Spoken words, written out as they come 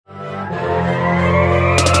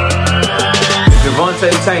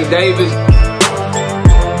Tank Davis,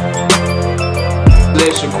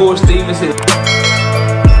 let Shakur Stevenson,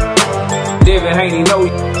 Devin Haney know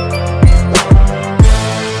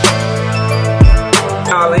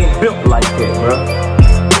y'all ain't built like that, bro.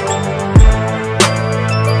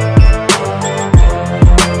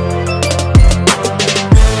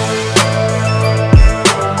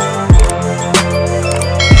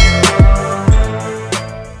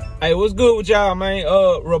 Hey, what's good with y'all, man?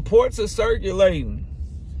 Reports are circulating.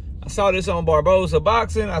 I saw this on Barbosa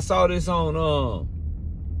Boxing. I saw this on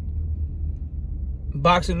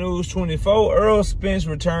Boxing News 24. Errol Spence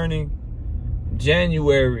returning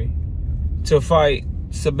January to fight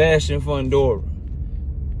Sebastian Fundora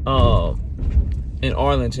in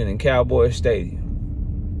Arlington in Cowboy Stadium.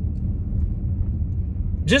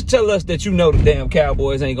 Just tell us that you know the damn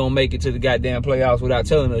Cowboys ain't gonna make it to the goddamn playoffs without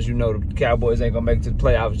telling us you know the Cowboys ain't gonna make it to the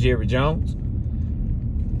playoffs, Jerry Jones.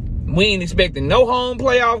 We ain't expecting no home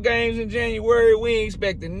playoff games in January. We ain't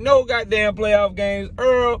expecting no goddamn playoff games.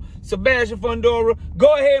 Errol, Sebastian Fundora,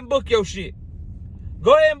 go ahead and book your shit.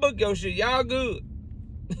 Go ahead and book your shit. Y'all good.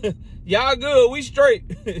 Y'all good. We straight.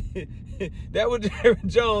 That what Jerry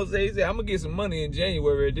Jones said. He said, I'm gonna get some money in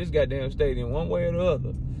January at this goddamn stadium, one way or the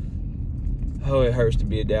other. Oh, it hurts to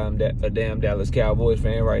be a damn Dallas Cowboys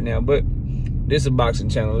fan right now, but this is a boxing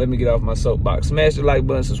channel. Let me get off my soapbox. Smash the like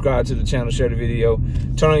button, subscribe to the channel, share the video,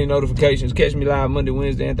 turn on your notifications. Catch me live Monday,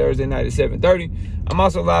 Wednesday, and Thursday night at 7:30. I'm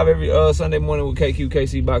also live every Sunday morning with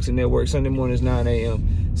KQKC Boxing Network. Sunday mornings 9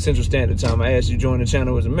 a.m. Central Standard Time. I ask you to join the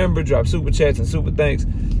channel as a member, drop super chats and super thanks.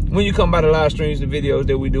 When you come by the live streams and videos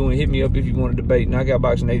that we doing, hit me up if you want to debate.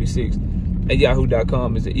 knockoutboxing86 at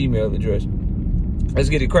yahoo.com is the email address. Let's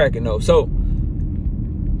get it cracking though. So,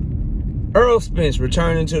 Errol Spence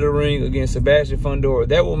returning to the ring against Sebastian Fundora.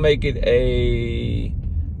 That will make it a,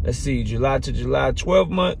 let's see, July to July, 12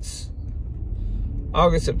 months.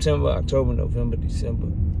 August, September, October, November, December,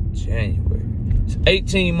 January. It's an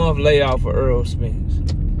 18-month layoff for Errol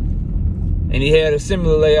Spence. And he had a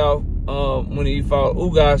similar layoff when he fought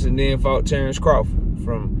Ugas and then fought Terrence Crawford.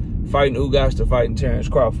 From fighting Ugas to fighting Terrence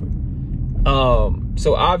Crawford.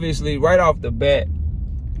 So obviously, right off the bat,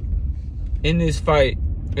 in this fight,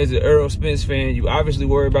 as an Errol Spence fan, you obviously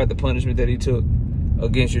worry about the punishment that he took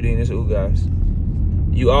against Yordenis Ugas.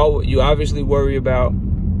 You obviously worry about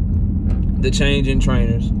the change in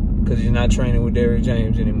trainers because he's not training with Derrick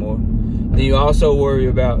James anymore. Then you also worry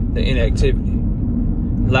about the inactivity.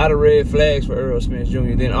 A lot of red flags for Errol Spence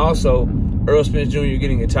Jr. Then also, Errol Spence Jr.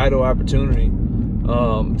 getting a title opportunity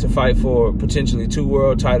to fight for potentially 2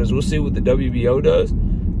 world titles. We'll see what the WBO does.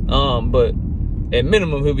 But at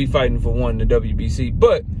minimum, he'll be fighting for 1 in the WBC.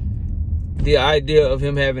 But the idea of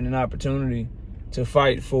him having an opportunity to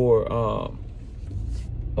fight for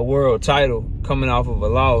a world title coming off of a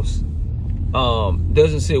loss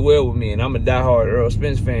doesn't sit well with me. And I'm a diehard Errol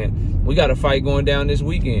Spence fan. We got a fight going down this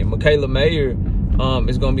weekend. Michaela Mayer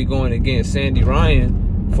is going to be going against Sandy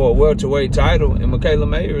Ryan for a welterweight title. And Michaela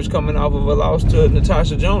Mayer is coming off of a loss to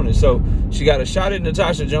Natasha Jonas. So she got a shot at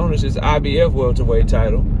Natasha Jonas' IBF welterweight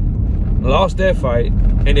title. Lost that fight,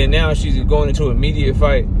 and then now she's going into an immediate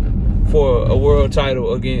fight for a world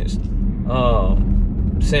title against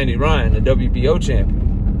Sandy Ryan, the WBO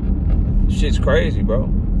champion. Shit's crazy, bro.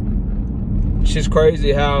 Shit's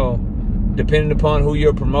crazy how, depending upon who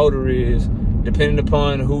your promoter is, depending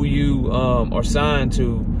upon who you are signed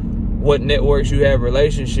to, what networks you have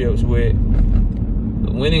relationships with,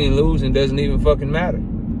 winning and losing doesn't even fucking matter.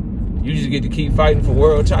 You just get to keep fighting for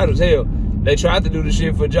world titles. Hell, they tried to do the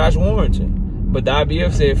shit for Josh Warrington, but the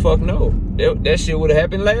IBF said, fuck no. That shit would have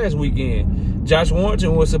happened last weekend. Josh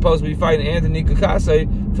Warrington was supposed to be fighting Anthony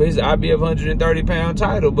Kakase for his IBF 130-pound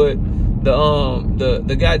title, but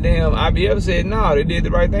the goddamn IBF said, nah, they did the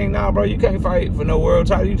right thing. Nah, bro, you can't fight for no world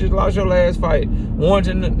title. You just lost your last fight.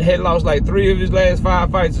 Warrington had lost like 3 of his last 5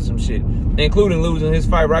 fights or some shit, including losing his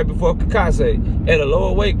fight right before Kakase at a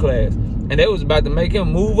lower weight class. And they was about to make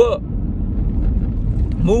him move up,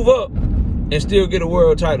 and still get a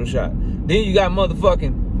world title shot. Then you got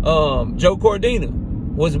motherfucking Joe Cordina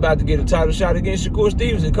was about to get a title shot against Shakur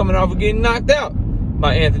Stevenson, coming off of getting knocked out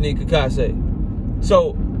by Anthony Kakase.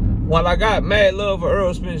 So while I got mad love for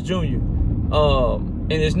Errol Spence Jr.,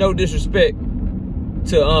 and it's no disrespect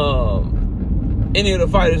to any of the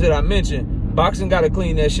fighters that I mentioned, boxing got to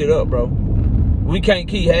clean that shit up, bro. We can't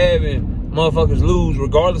keep having motherfuckers lose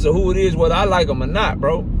regardless of who it is, whether I like them or not,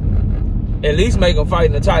 bro. At least make them fight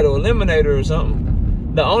in the title eliminator or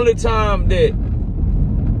something. The only time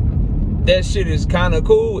that shit is kind of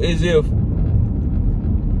cool is if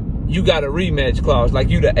you got a rematch clause. Like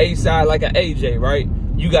you the A side, like an AJ, right?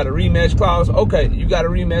 You got a rematch clause. Okay, you got a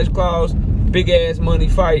rematch clause. big ass money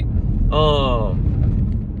fight,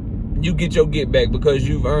 you get your get back because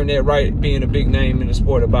you've earned that right being a big name in the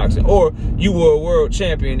sport of boxing. Or you were a world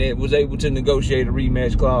champion that was able to negotiate a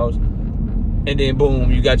rematch clause, and then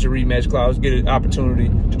boom, you got your rematch clause, get an opportunity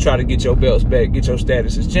to try to get your belts back, get your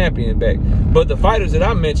status as champion back. But the fighters that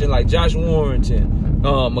I mentioned, like Josh Warrington,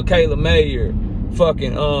 Michaela Mayer,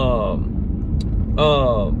 fucking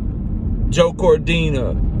Joe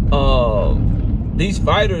Cordina, these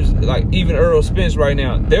fighters, like even Errol Spence right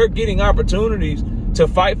now, they're getting opportunities to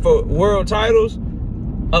fight for world titles,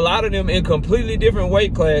 a lot of them in completely different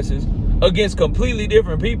weight classes against completely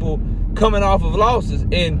different people coming off of losses.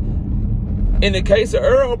 And in the case of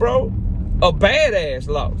Errol, bro, a badass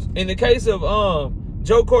loss. In the case of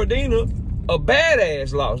Joe Cordina, a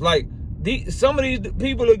badass loss. Like, some of these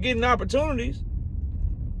people are getting opportunities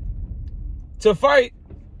to fight,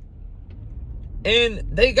 and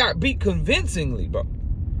they got beat convincingly, bro.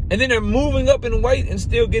 And then they're moving up in weight and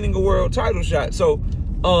still getting a world title shot. So,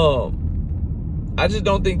 I just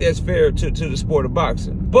don't think that's fair to the sport of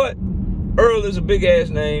boxing. But Errol is a big-ass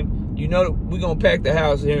name. You know, we're going to pack the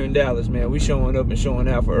house here in Dallas, man. We showing up and showing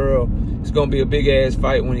out for Errol. It's going to be a big-ass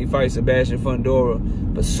fight when he fights Sebastian Fundora.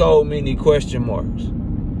 But so many question marks.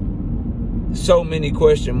 So many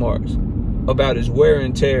question marks about his wear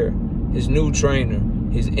and tear, his new trainer,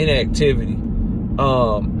 his inactivity.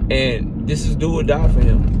 And this is do or die for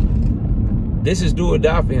him. This is do or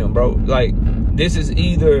die for him, bro. Like, this is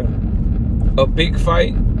either a big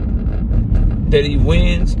fight that he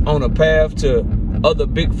wins on a path to other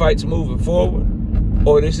big fights moving forward,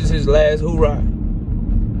 or this is his last hoorah.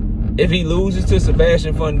 If he loses to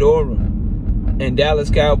Sebastian Fundora in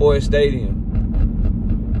Dallas Cowboys Stadium,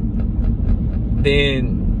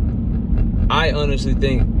 then I honestly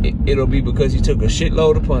think it'll be because he took a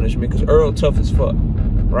shitload of punishment, because Errol tough as fuck,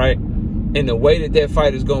 right? And the way that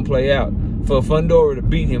fight is going to play out, for Fundora to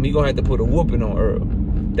beat him, he's going to have to put a whooping on Errol.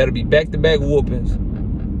 That'll be back-to-back whoopings.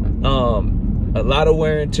 A lot of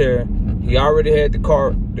wear and tear. He already had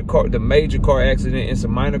the major car accident and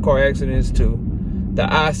some minor car accidents too. The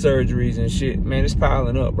eye surgeries and shit. Man, it's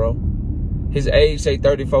piling up, bro. His age, say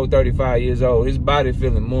 34, 35 years old. His body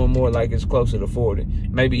feeling more and more like it's closer to 40.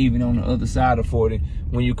 Maybe even on the other side of 40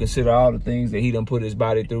 when you consider all the things that he done put his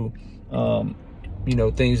body through. You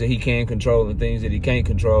know, things that he can control and things that he can't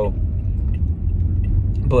control.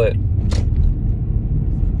 But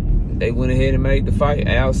they went ahead and made the fight.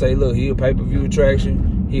 Al say, look, he a pay-per-view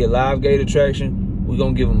attraction. He a live gate attraction. We're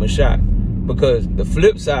going to give him a shot. Because the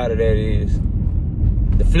flip side of that is,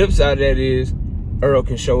 Errol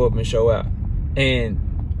can show up and show out. And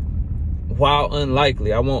while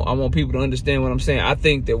unlikely, I want people to understand what I'm saying. I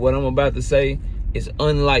think that what I'm about to say is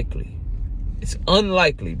unlikely. It's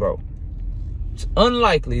unlikely, bro. It's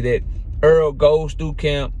unlikely that Errol goes through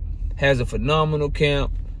camp, has a phenomenal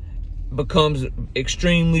camp, becomes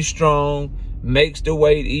extremely strong, makes the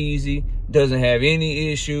weight easy, doesn't have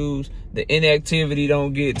any issues, the inactivity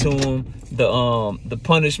don't get to him, the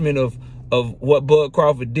punishment of what Bud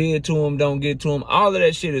Crawford did to him don't get to him. All of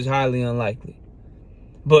that shit is highly unlikely.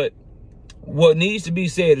 But what needs to be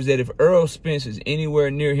said is that if Errol Spence is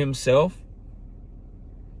anywhere near himself,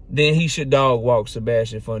 then he should dog walk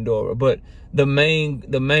Sebastian Fundora. But the main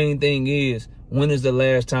thing is, when is the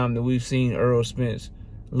last time that we've seen Errol Spence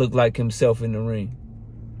look like himself in the ring?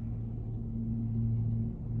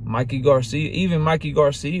 Mikey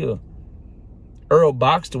Garcia, Errol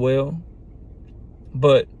boxed well,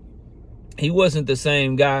 but he wasn't the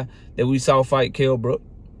same guy that we saw fight Kell Brook.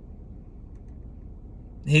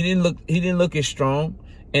 He didn't look as strong,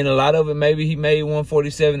 and a lot of it maybe he made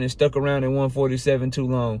 147 and stuck around at 147 too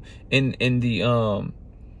long. In the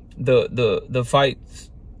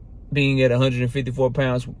fights being at 154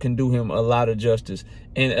 pounds can do him a lot of justice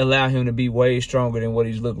and allow him to be way stronger than what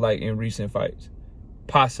he's looked like in recent fights.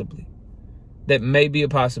 Possibly. That may be a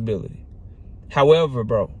possibility. However,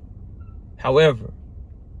 bro,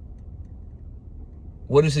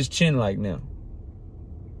 what is his chin like now?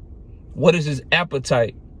 What is his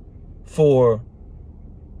appetite for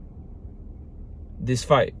this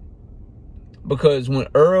fight? Because when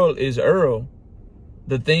Errol is Errol,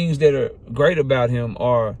 the things that are great about him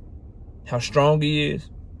are how strong he is,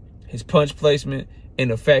 his punch placement,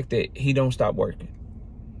 and the fact that he don't stop working.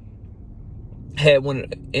 Had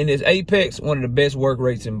in his apex, one of the best work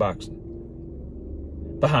rates in boxing.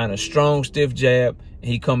 Behind a strong, stiff jab,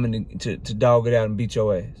 and he coming to dog it out and beat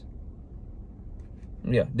your ass.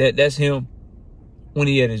 Yeah, that's him when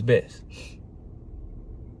he at his best.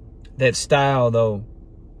 That style, though,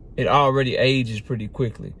 it already ages pretty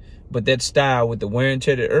quickly. But that style with the wear and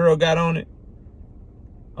tear that Errol got on it,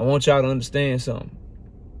 I want y'all to understand something.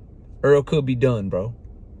 Errol could be done, bro.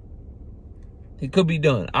 He could be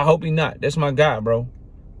done. I hope he not. That's my guy, bro.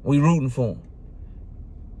 We rooting for him.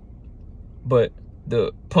 But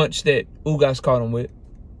the punch that Ugas caught him with,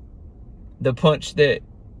 the punch that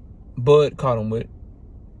Bud caught him with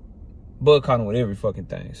every fucking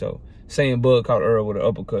thing. So saying Bud caught Errol with an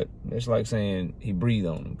uppercut, it's like saying he breathed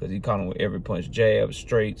on him, because he caught him with every punch. Jabs,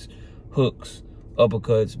 straights, hooks,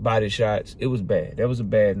 uppercuts, body shots. It was bad. That was a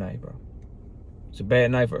bad night, bro. It's a bad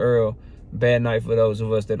night for Errol. Bad night for those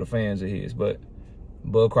of us that are fans of his. But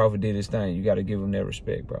Bud Crawford did his thing. You got to give him that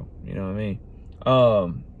respect, bro. You know what I mean?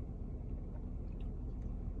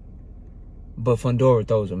 But Fundora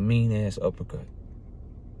throws a mean-ass uppercut.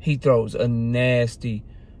 He throws a nasty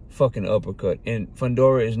fucking uppercut. And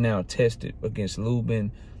Fundora is now tested against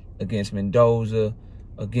Lubin, against Mendoza,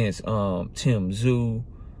 against Tim Tszyu.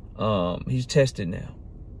 He's tested now.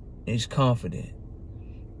 He's confident.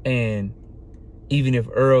 And even if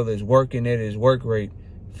Errol is working at his work rate,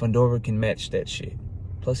 Fundora can match that shit.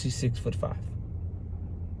 Plus he's 6'5".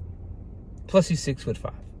 Plus he's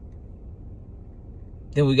 6'5".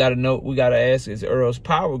 Then we gotta ask, is Errol's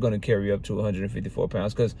power gonna carry up to 154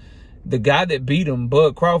 pounds? Because the guy that beat him,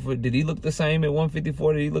 Bud Crawford, did he look the same at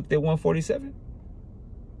 154 that he looked at 147?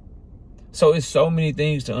 So it's so many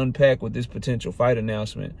things to unpack with this potential fight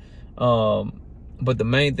announcement. But the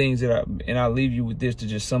main things that I'll leave you with this to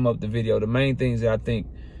just sum up the video. The main things that I think,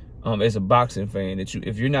 as a boxing fan, that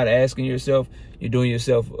if you're not asking yourself, you're doing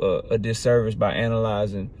yourself a disservice by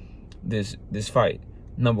analyzing this fight.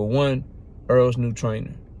 Number one, Errol's new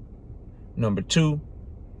trainer. Number two,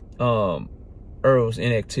 Errol's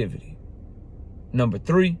inactivity. Number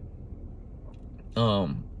three,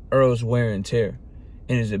 Errol's wear and tear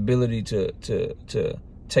and his ability to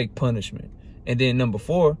take punishment. And then number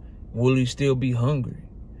four, will he still be hungry?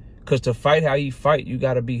 Because to fight how he fight, you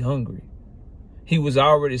got to be hungry. He was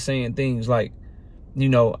already saying things like, you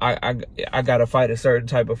know, I got to fight a certain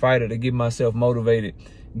type of fighter to get myself motivated,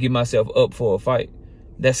 get myself up for a fight.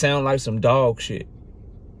 That sound like some dog shit.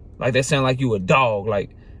 Like, that sound like you a dog.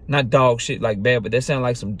 Like, not dog shit like bad, but that sound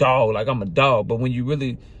like some dog. Like, I'm a dog. But when you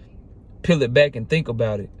really peel it back and think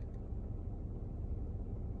about it,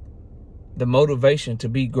 the motivation to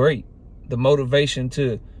be great, the motivation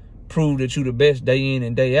to prove that you the best day in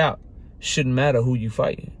and day out, shouldn't matter who you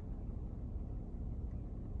fighting.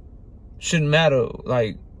 Shouldn't matter,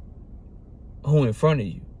 like, who in front of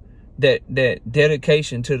you. That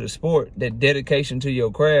dedication to the sport, that dedication to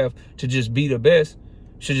your craft, to just be the best,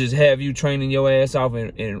 should just have you training your ass off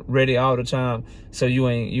and ready all the time, so you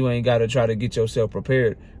ain't got to try to get yourself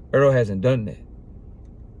prepared. Errol hasn't done that,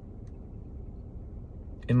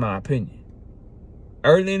 in my opinion.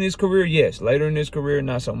 Early in his career, yes. Later in his career,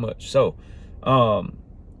 not so much. So, I'm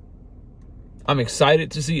excited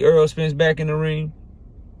to see Errol Spence back in the ring.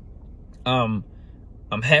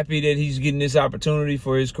 I'm happy that he's getting this opportunity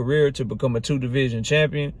for his career to become a 2-division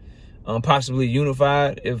champion, possibly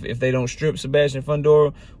unified if they don't strip Sebastian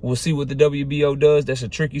Fundora. We'll see what the WBO does. That's a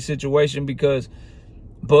tricky situation because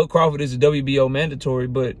Bud Crawford is a WBO mandatory,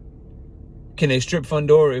 but can they strip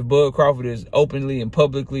Fundora if Bud Crawford is openly and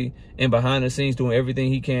publicly and behind the scenes doing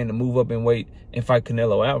everything he can to move up in weight and fight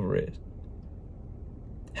Canelo Alvarez?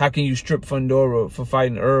 How can you strip Fundora for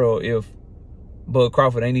fighting Errol if Bud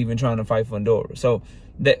Crawford ain't even trying to fight Fundora? So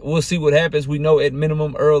that we'll see what happens. We know at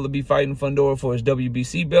minimum Errol will be fighting Fundora for his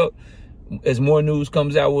WBC belt. As more news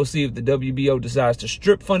comes out, we'll see if the WBO decides to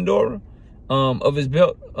strip Fundora of his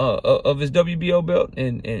belt, of his WBO belt,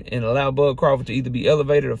 and allow Bud Crawford to either be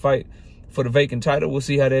elevated or fight for the vacant title. We'll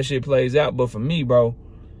see how that shit plays out. But for me, bro,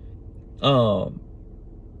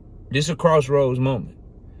 this is a crossroads moment.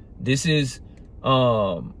 This is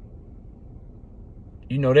you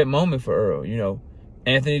know, that moment for Errol. You know,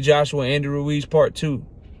 Anthony Joshua, Andy Ruiz, Part 2.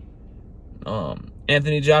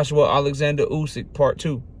 Anthony Joshua, Alexander Usyk, Part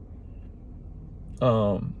 2.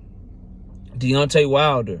 Deontay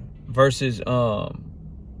Wilder versus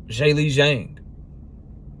Zhilei Zhang.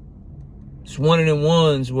 It's one of them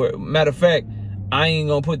ones where, matter of fact, I ain't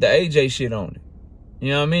gonna put the AJ shit on it. You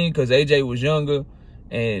know what I mean? Because AJ was younger,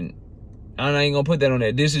 and I ain't gonna put that on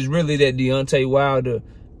there. This is really that Deontay Wilder,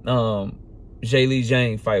 Zhilei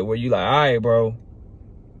Zhang fight where you like, all right, bro,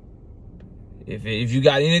 if you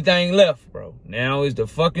got anything left, bro, now is the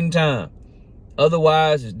fucking time.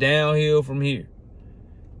 Otherwise, it's downhill from here.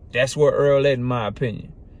 That's where Errol at, in my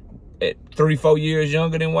opinion. At 3-4 years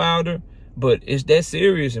younger than Wilder, but it's that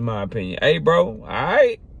serious, in my opinion. Hey, bro, all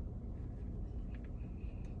right,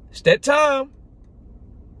 it's that time.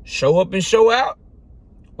 Show up and show out,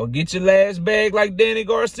 or get your last bag like Danny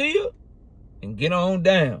Garcia and get on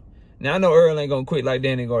down. Now, I know Errol ain't gonna quit like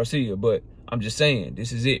Danny Garcia, but I'm just saying,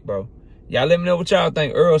 this is it, bro. Y'all let me know what y'all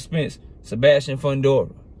think. Errol Spence, Sebastian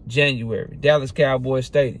Fundora, January, Dallas Cowboys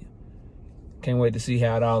Stadium. Can't wait to see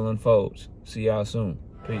how it all unfolds. See y'all soon.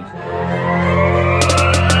 Peace.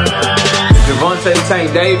 Javonte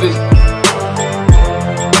Tank Davis.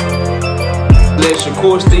 Let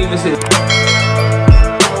Shakur Stevenson.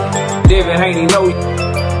 Devin Haney know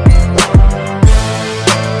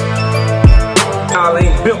y'all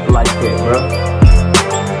ain't built like that, bro.